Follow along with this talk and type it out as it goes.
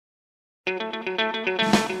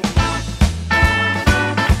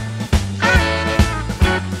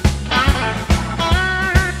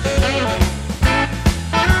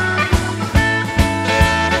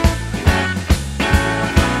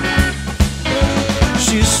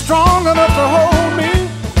She's strong enough to hold me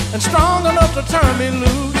and strong enough to turn me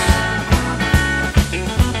loose,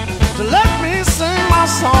 to let me sing my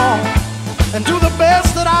song and do the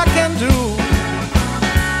best that I can do.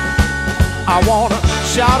 I wanna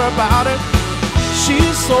shout about it,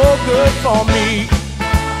 she's so good for me.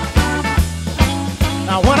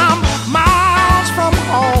 Now when I'm miles from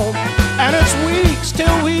home and it's weeks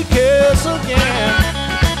till we kiss again,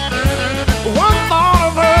 one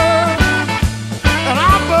thought of her and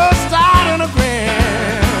I burst out in a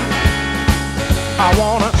grin. I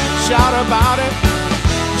wanna shout about it,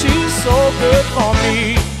 she's so good for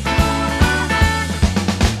me.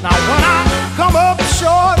 Now when I come up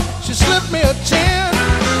short, she slipped me a 10.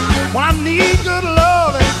 When I need good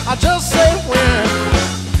loving, I just say when.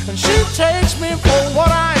 And she takes me for what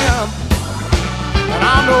I am, and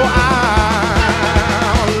I know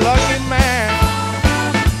I'm a lucky man.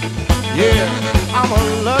 Yeah, I'm a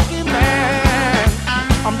lucky man.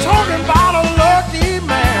 I'm talking about a lucky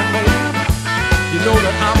man, baby. You know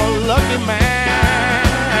that I'm a lucky man.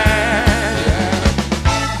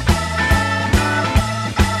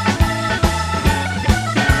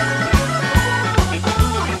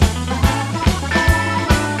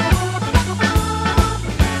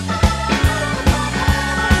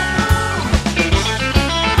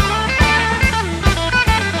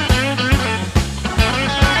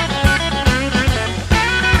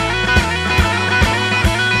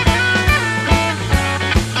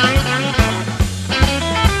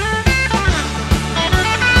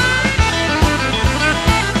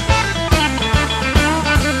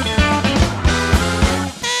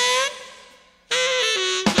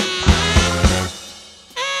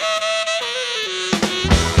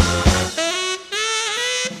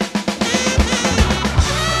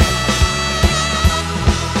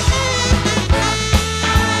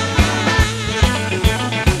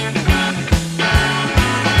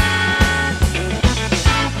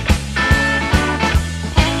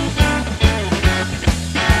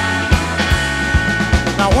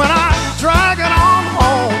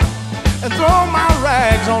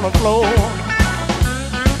 On the floor,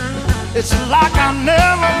 it's like I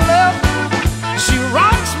never left. She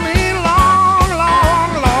rocks me long, long,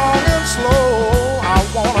 long and slow. I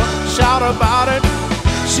wanna shout about it,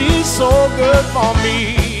 she's so good for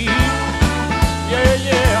me. Yeah,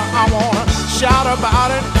 yeah, I wanna shout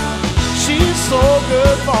about it, she's so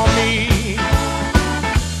good for me.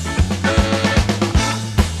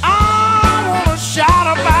 I wanna shout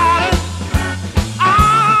about it,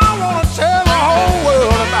 I wanna tell the whole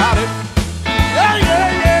world about it. Yeah, yeah,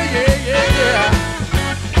 yeah, yeah, yeah, yeah.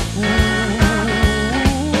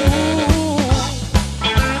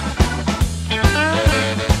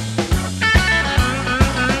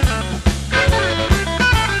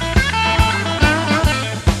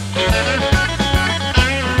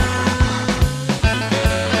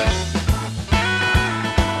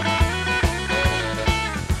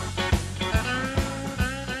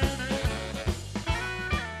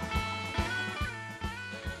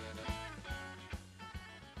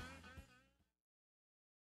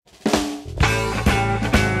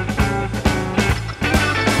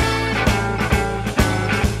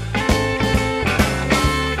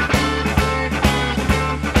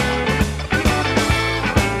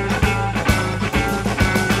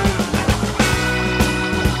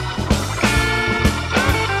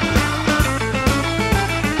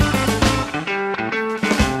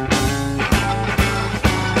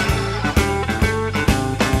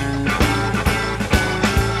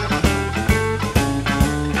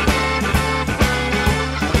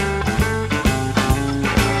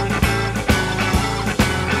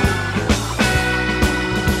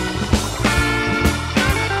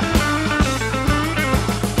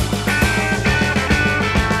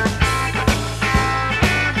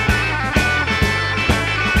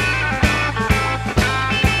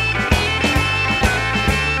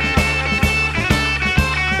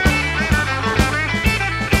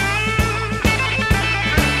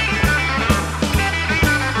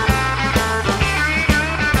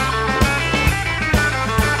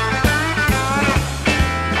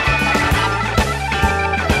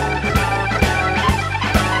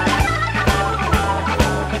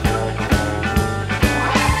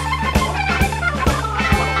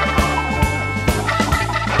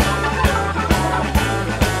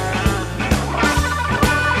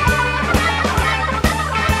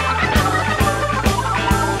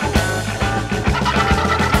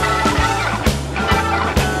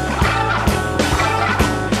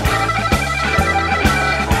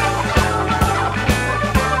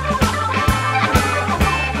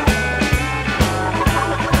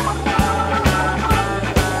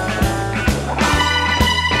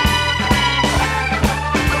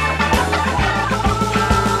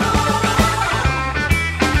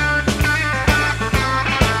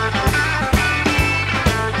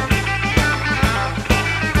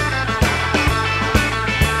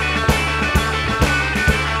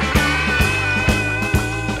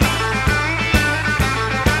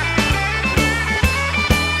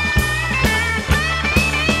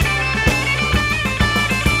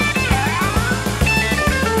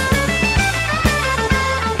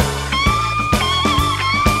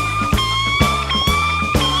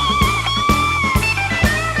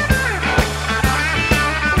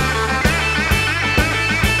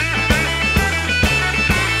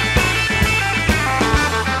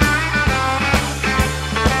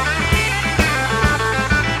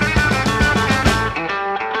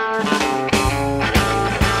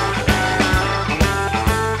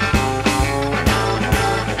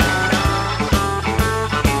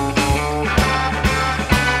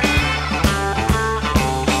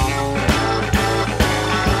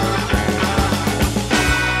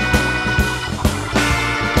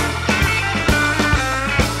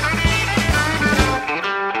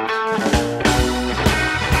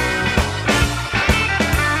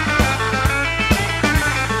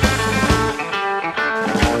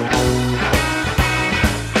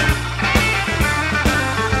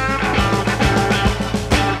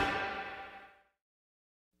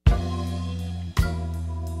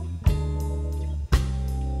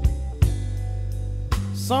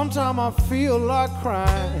 Sometimes I feel like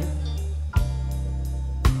crying,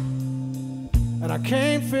 and I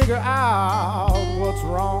can't figure out what's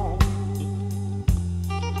wrong.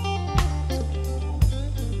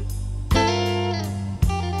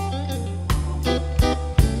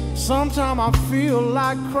 Sometimes I feel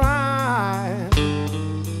like crying,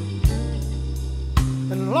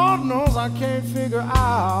 and Lord knows I can't figure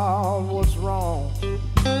out what's wrong.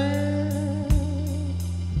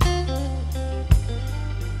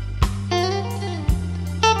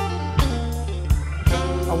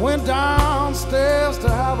 I went downstairs to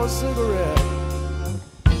have a cigarette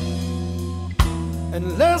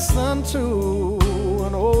and listen to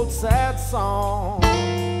an old sad song.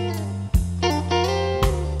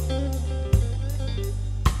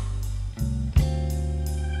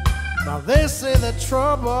 Now they say that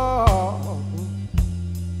troubles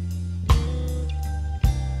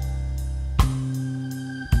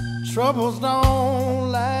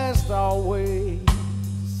don't last always.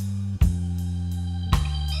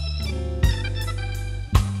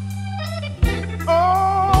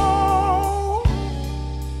 Oh,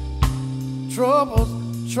 troubles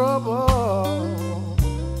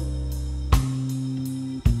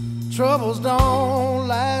don't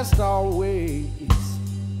last always.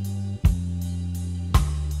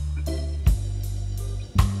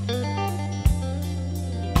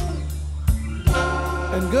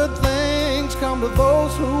 And good things come to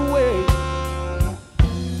those who wait.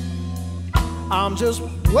 I'm just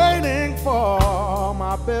waiting for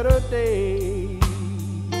my better days.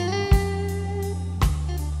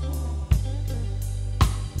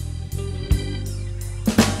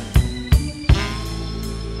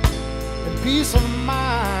 And peace of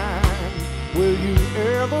mind, will you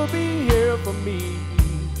ever be here for me?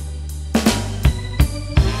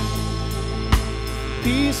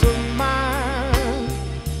 Peace of mind,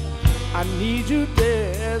 I need you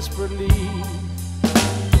desperately.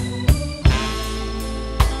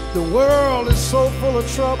 The world is so full of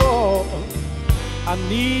trouble, I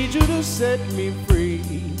need you to set me free.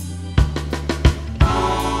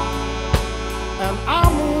 And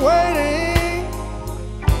I'm waiting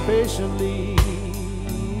patiently.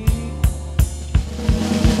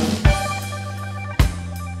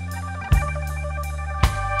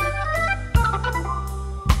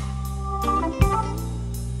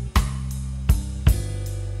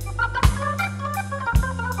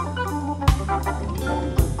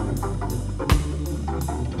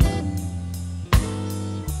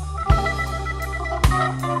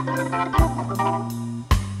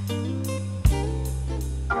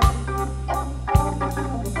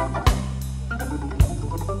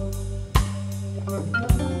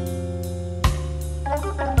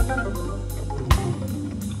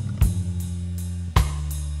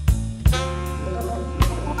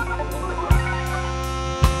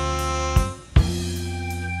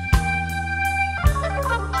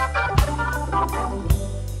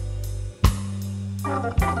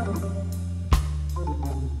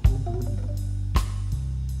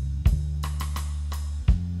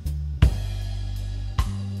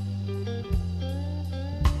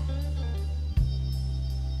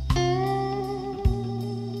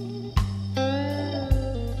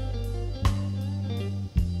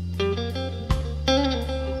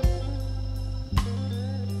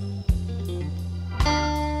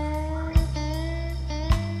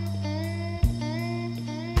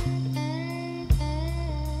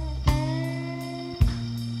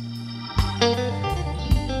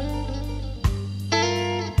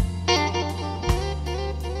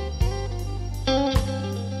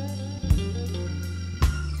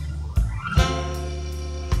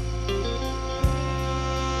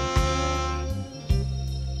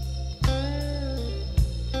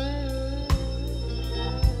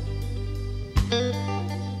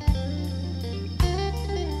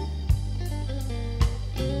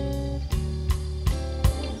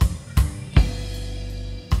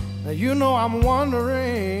 You know I'm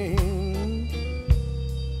wondering,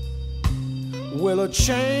 will a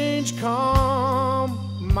change come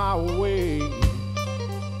my way?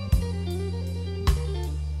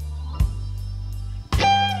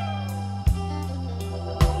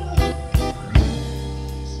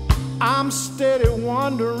 I'm steady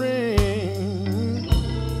wondering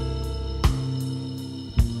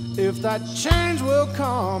if that change will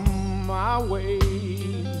come my way.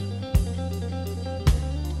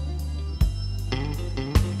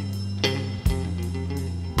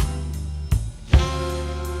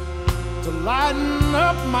 Lighten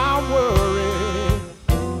up my worry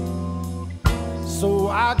so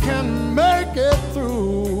I can make it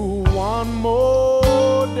through one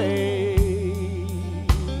more day.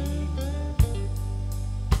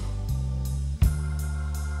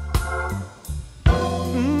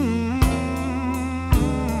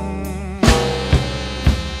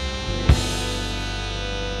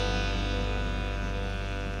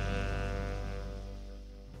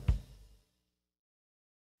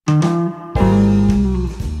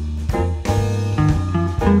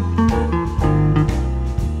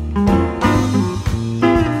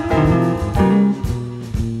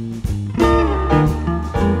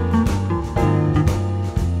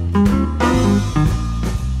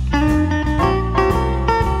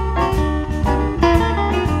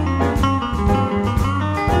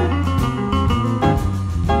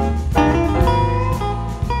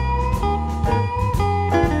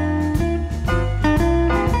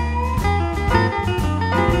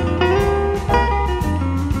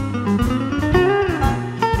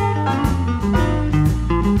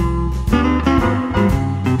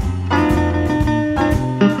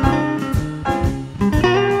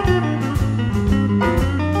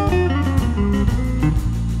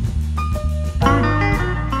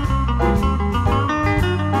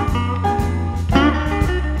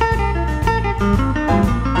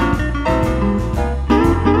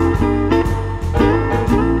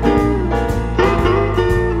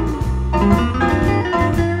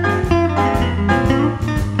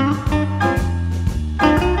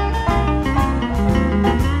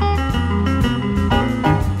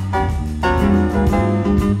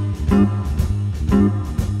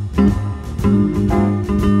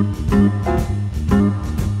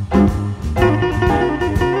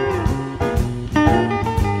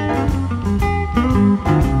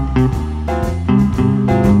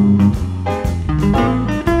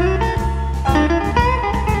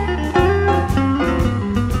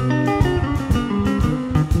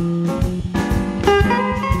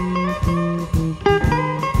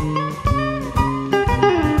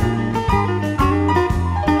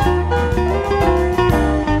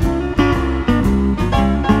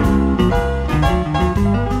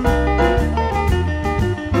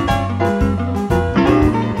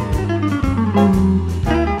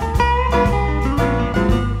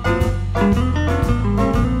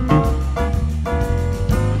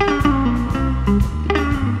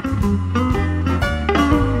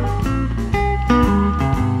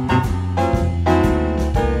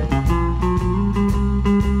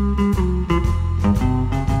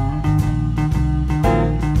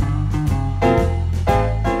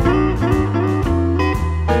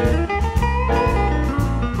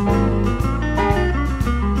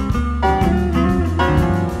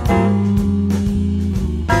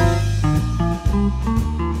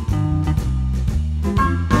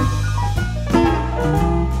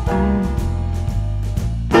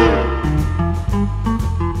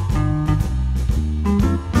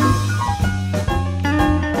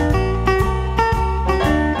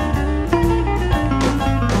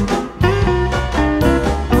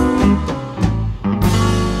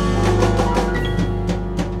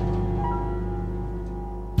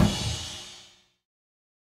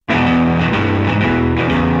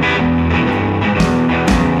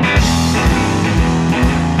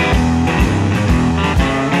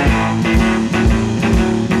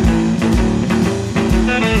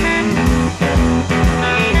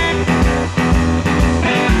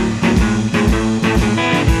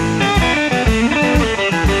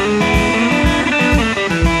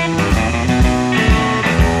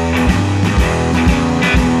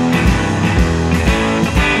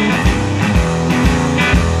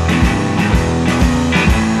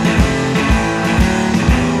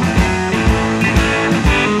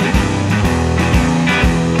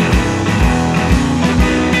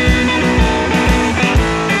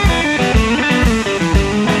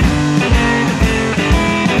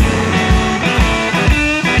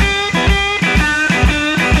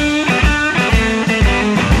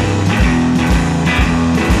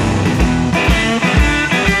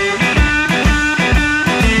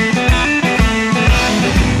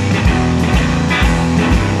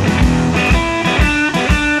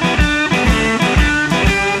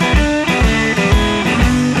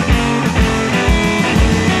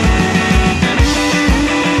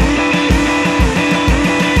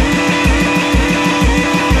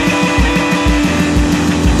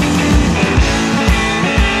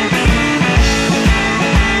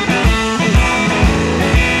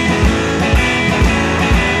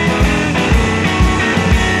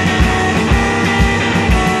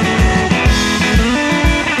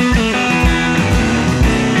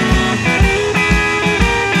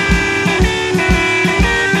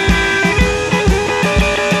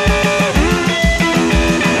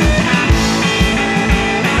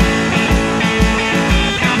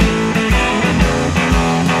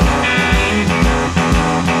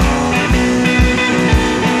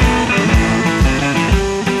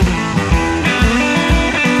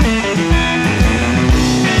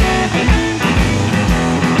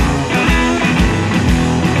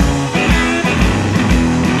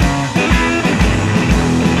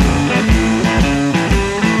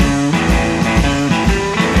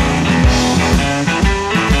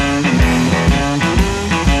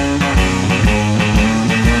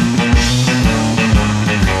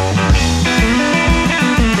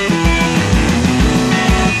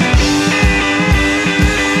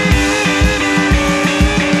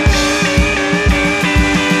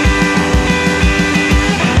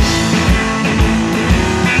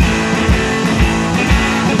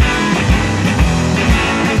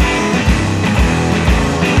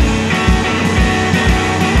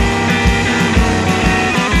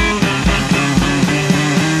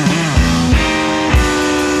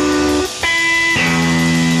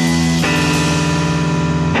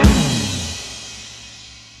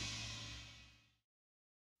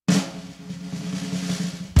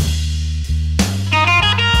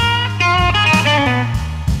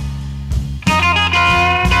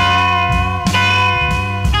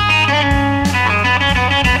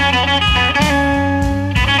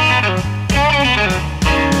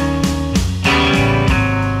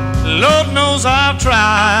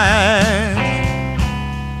 tried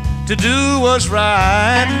to do what's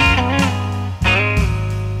right.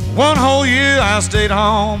 One whole year I stayed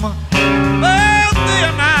home all day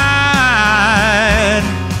and night,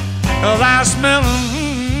 'cause I smell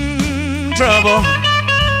trouble.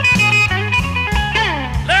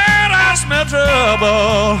 Lord, I smell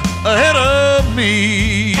trouble ahead of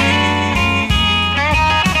me.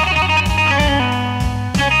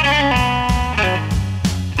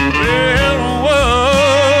 Well,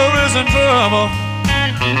 worries and trouble,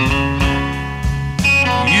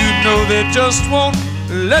 you know they just won't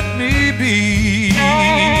let me be.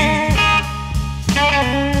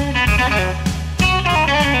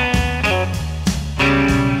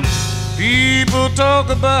 People talk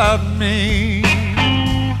about me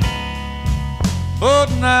both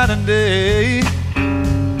night and day.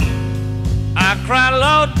 I cry,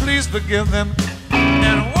 Lord, please forgive them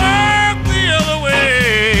and walk the other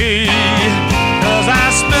way. 'Cause I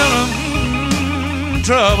smell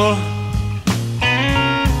trouble.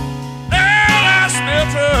 And I smell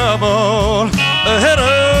trouble ahead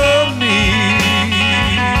of me.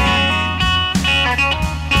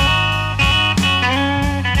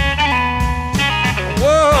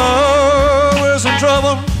 Whoa, there's some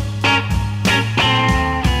trouble.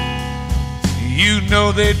 You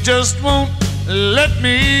know they just won't let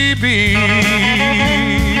me be.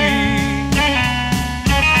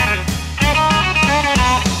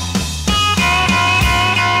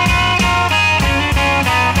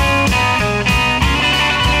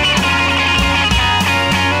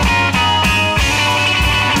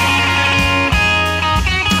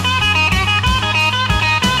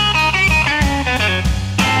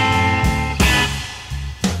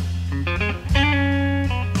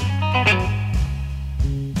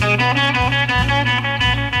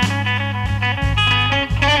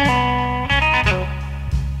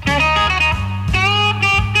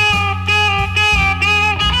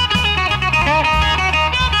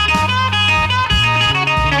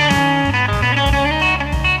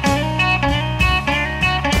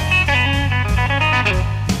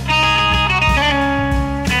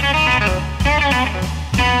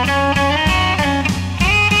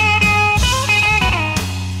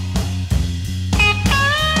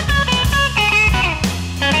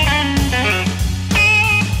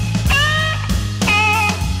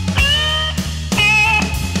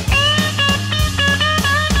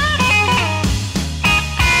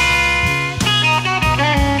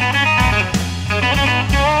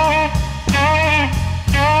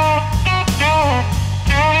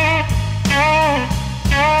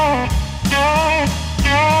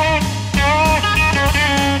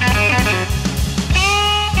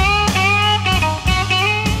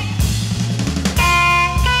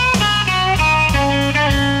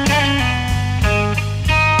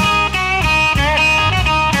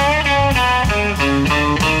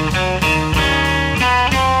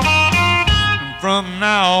 From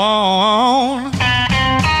now on,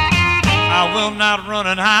 I will not run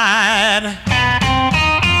and hide.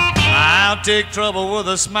 I'll take trouble with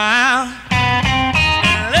a smile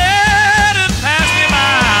and let it pass me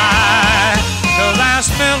by. 'Cause I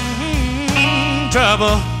smell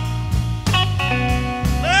trouble.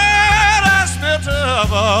 Lord, I smell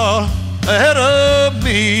trouble ahead of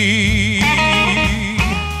me.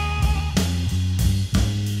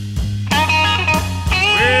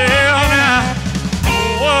 Well, now,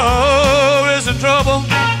 whoa, is in trouble.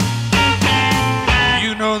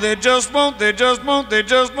 You know they just won't, they just won't, they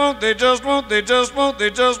just won't, they just won't, they just won't,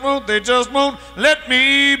 they just won't, they just won't let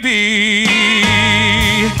me be.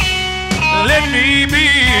 Let me be.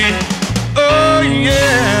 Oh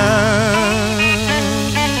yeah.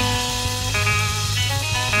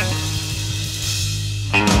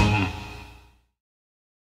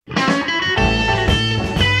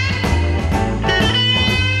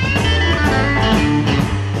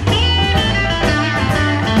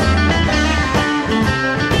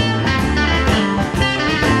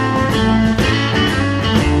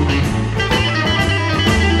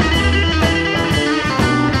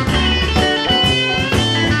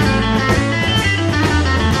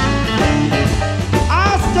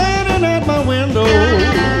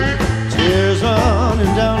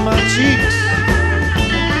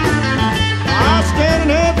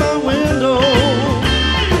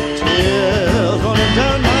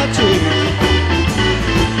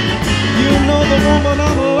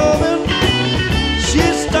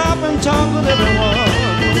 Talk with everyone,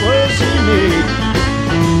 the words she made.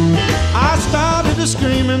 I started to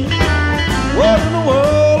screaming, what in the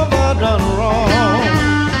world have I done wrong?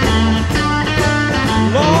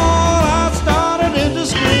 Lord, I started into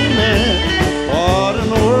screaming, what in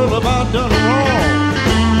the world have I done wrong?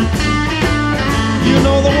 You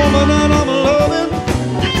know the woman that I'm loving,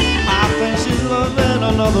 I think she's loving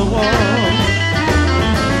another one.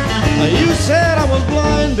 You said I was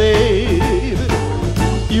blind, babe.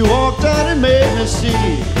 You walked out and made me see.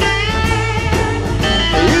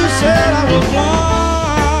 You said I was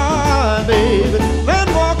blind, baby. Then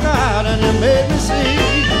walked out and you made me see.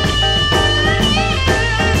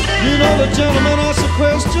 You know the gentleman asked a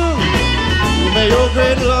question, may your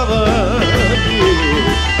great lover be.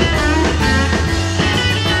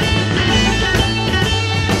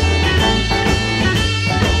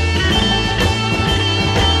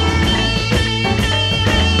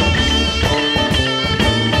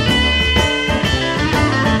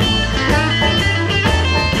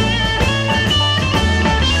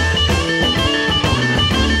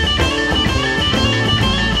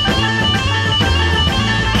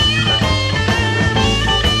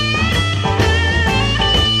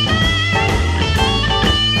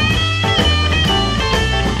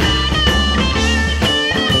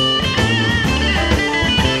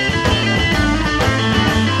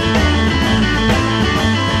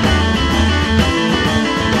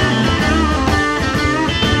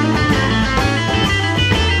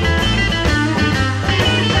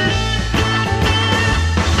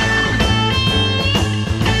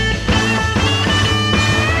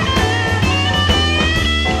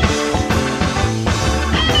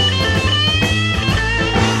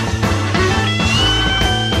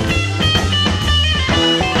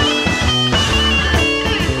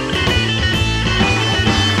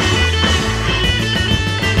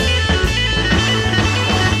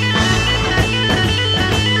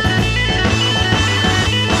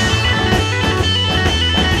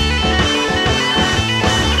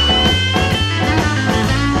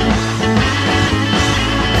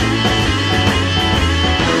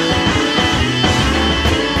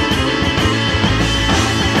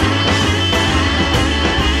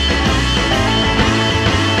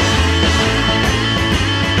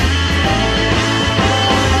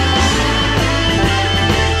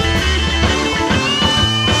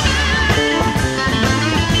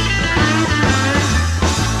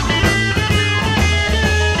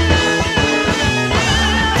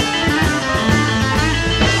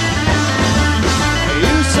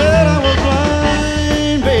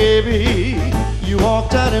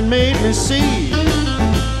 me see.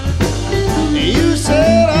 You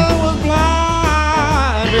said I was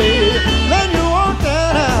blind, baby. Then you walked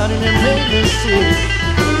that out and it made me see.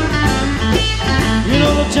 You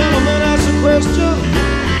know the gentleman asked a question,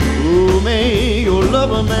 who may your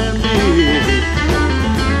lover man be?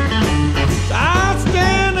 I'm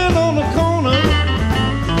standing on the corner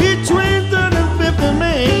between 3rd and 5th and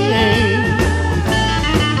Main.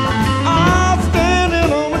 I'm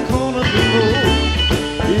standing on the corner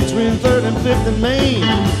between 3rd and 5th and Main.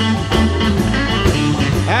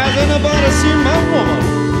 Has anybody seen my woman?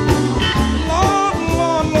 Lord,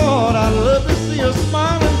 Lord, Lord, I'd love to see her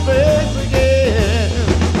smiling face again.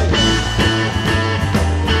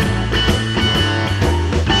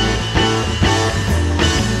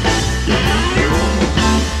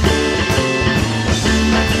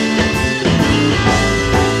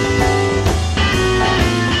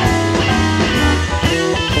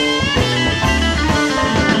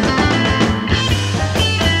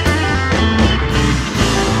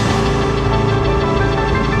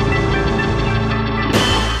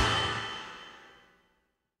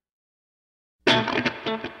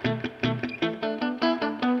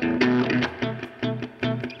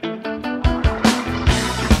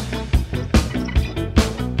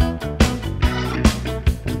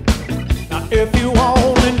 If you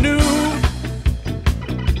only knew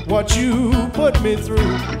what you put me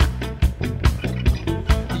through.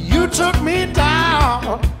 You took me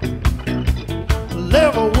down,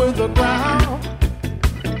 level with the ground.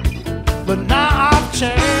 But now I've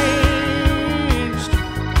changed,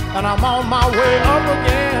 and I'm on my way up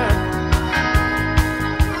again.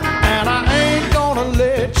 And I ain't gonna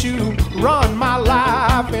let you run my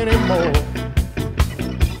life anymore.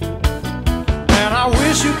 And I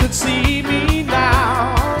wish you could see me now.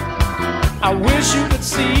 I wish you could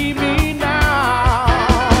see me now.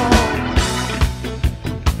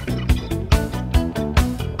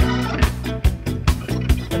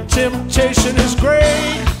 And temptation is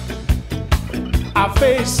great, I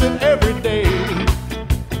face it every day.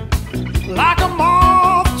 Like a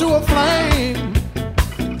moth to a flame,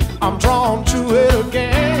 I'm drawn to it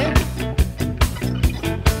again.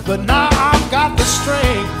 But now I've got the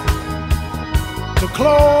strength to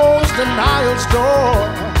close denial's door.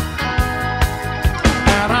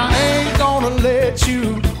 And I ain't gonna let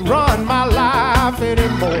you run my life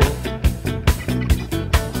anymore.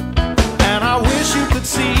 And I wish you could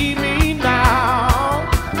see me now.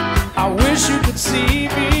 I wish you could see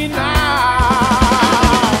me now.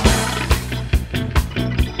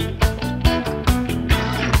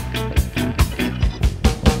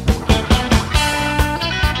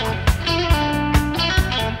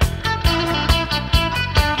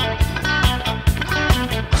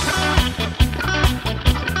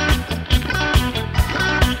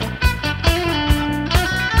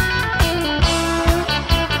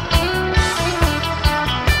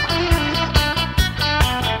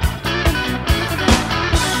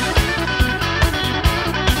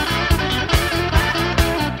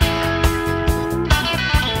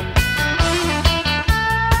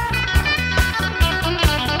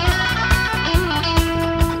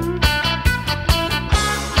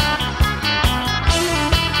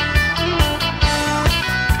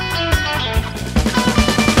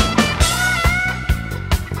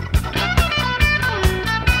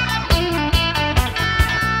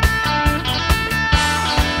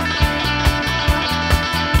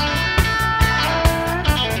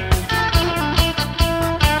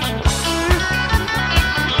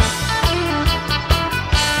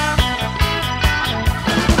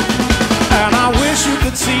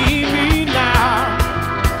 See me now.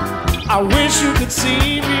 I wish you could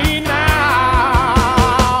see me now.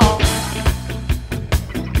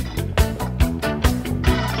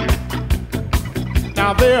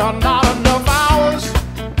 Now there are not enough hours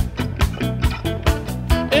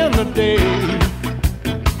in the day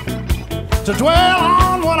to dwell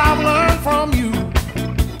on what I've learned from you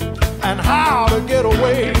and how to get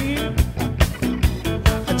away.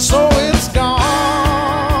 And so it's gone,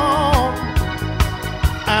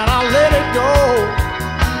 let it go.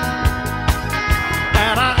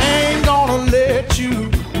 And I ain't gonna let you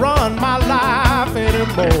run my life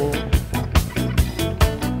anymore.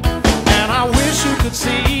 And I wish you could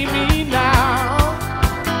see me now.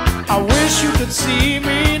 I wish you could see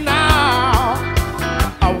me now.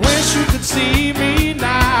 I wish you could see me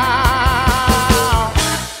now.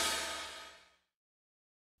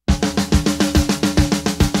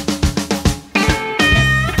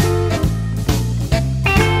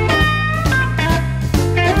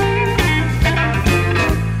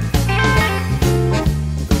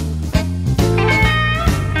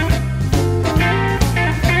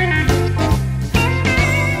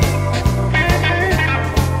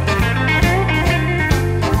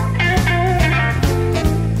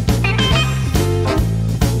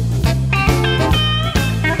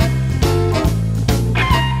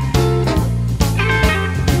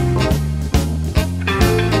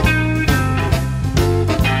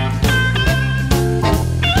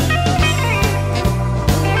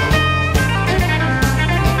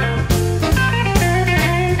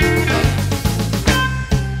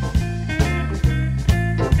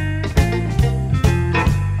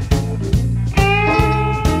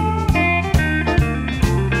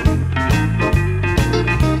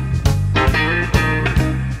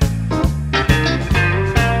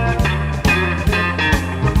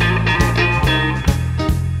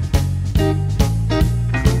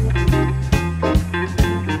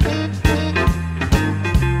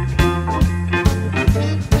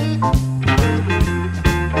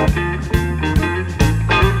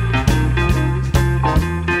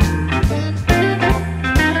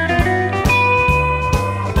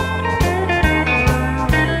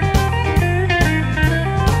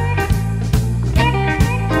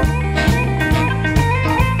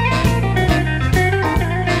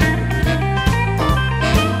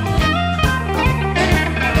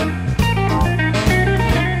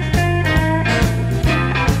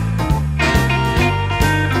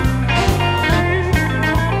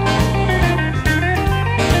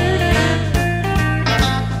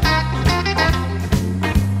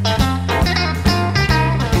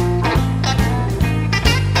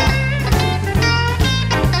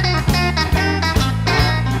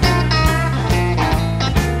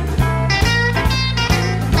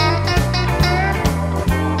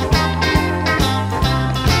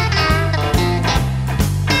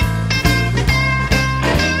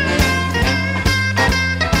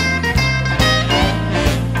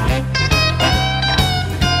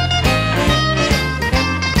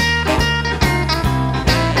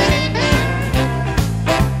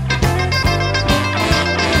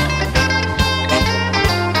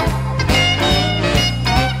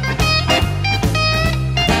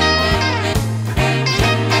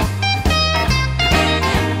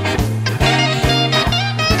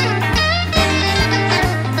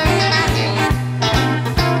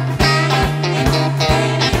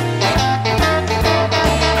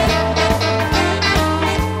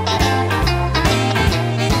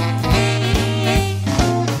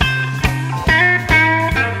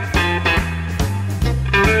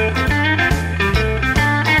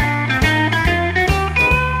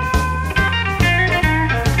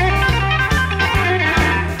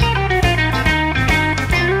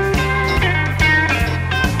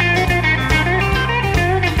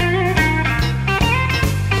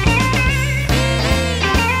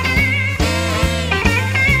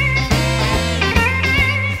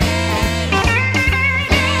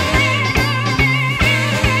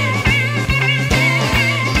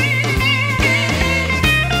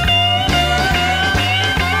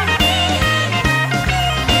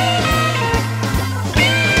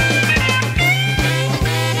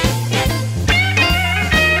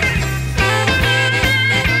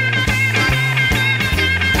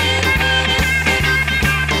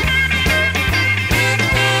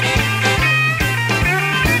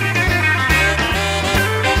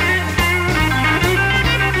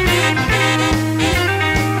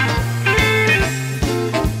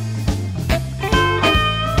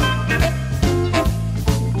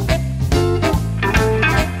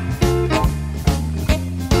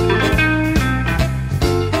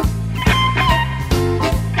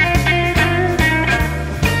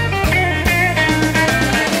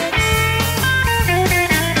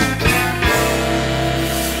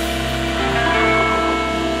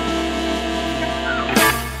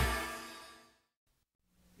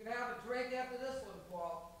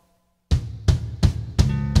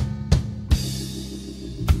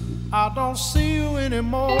 I don't see you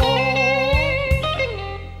anymore,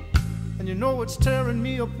 and you know it's tearing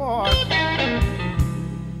me apart.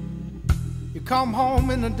 You come home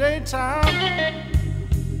in the daytime,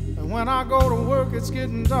 and when I go to work it's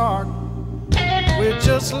getting dark. We're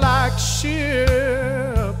just like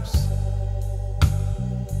ships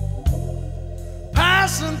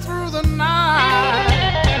passing through the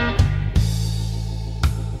night.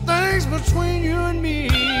 Things between you and me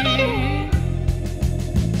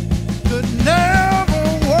could never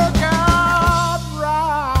work out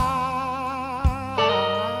right.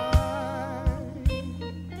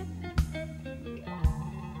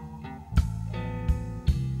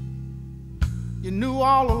 You knew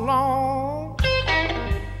all along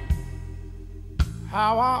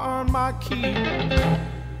how I earned my keep,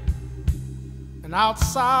 and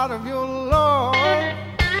outside of your love,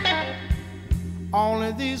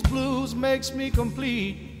 only these blues makes me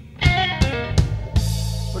complete.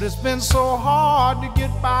 But it's been so hard to get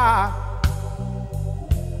by,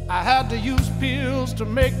 I had to use pills to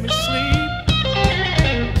make me sleep.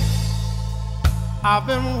 I've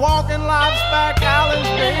been walking life's back alleys,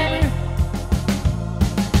 baby,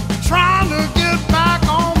 trying to get back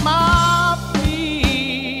on my feet.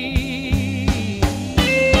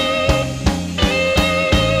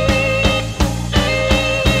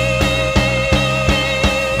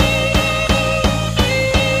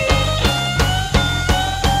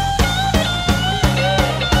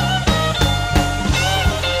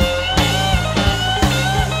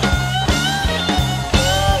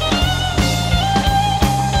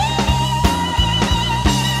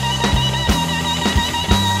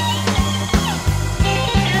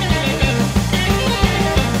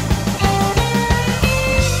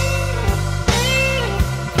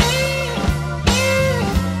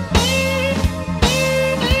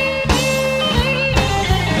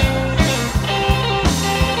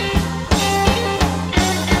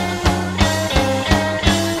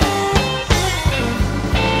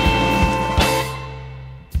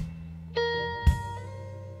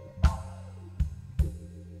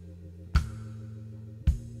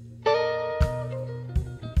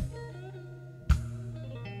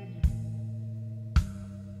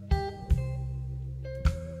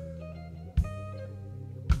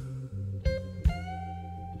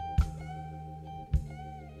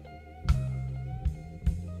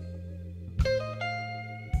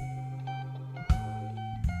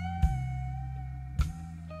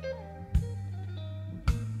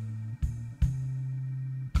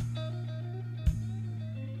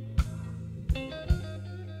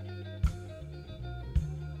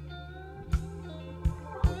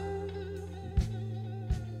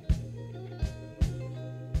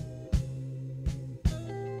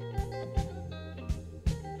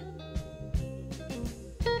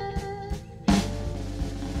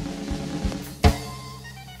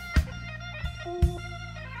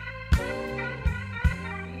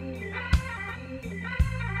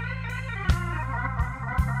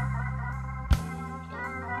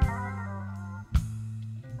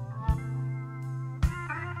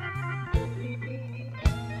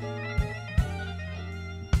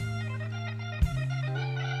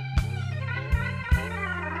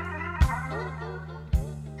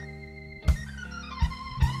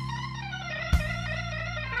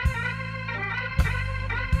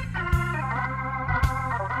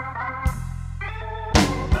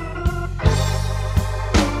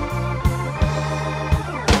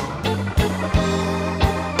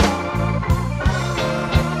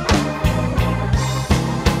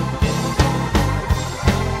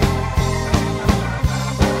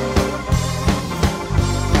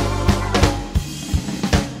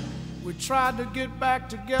 Tried to get back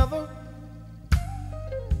together.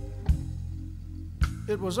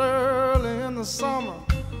 It was early in the summer,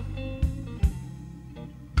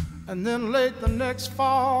 and then late the next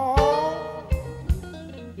fall,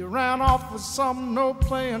 you ran off with some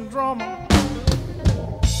no-playing drummer.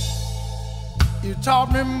 You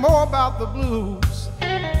taught me more about the blues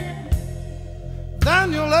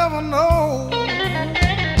than you'll ever know,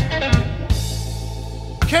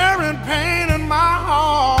 carrying pain in my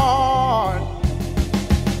heart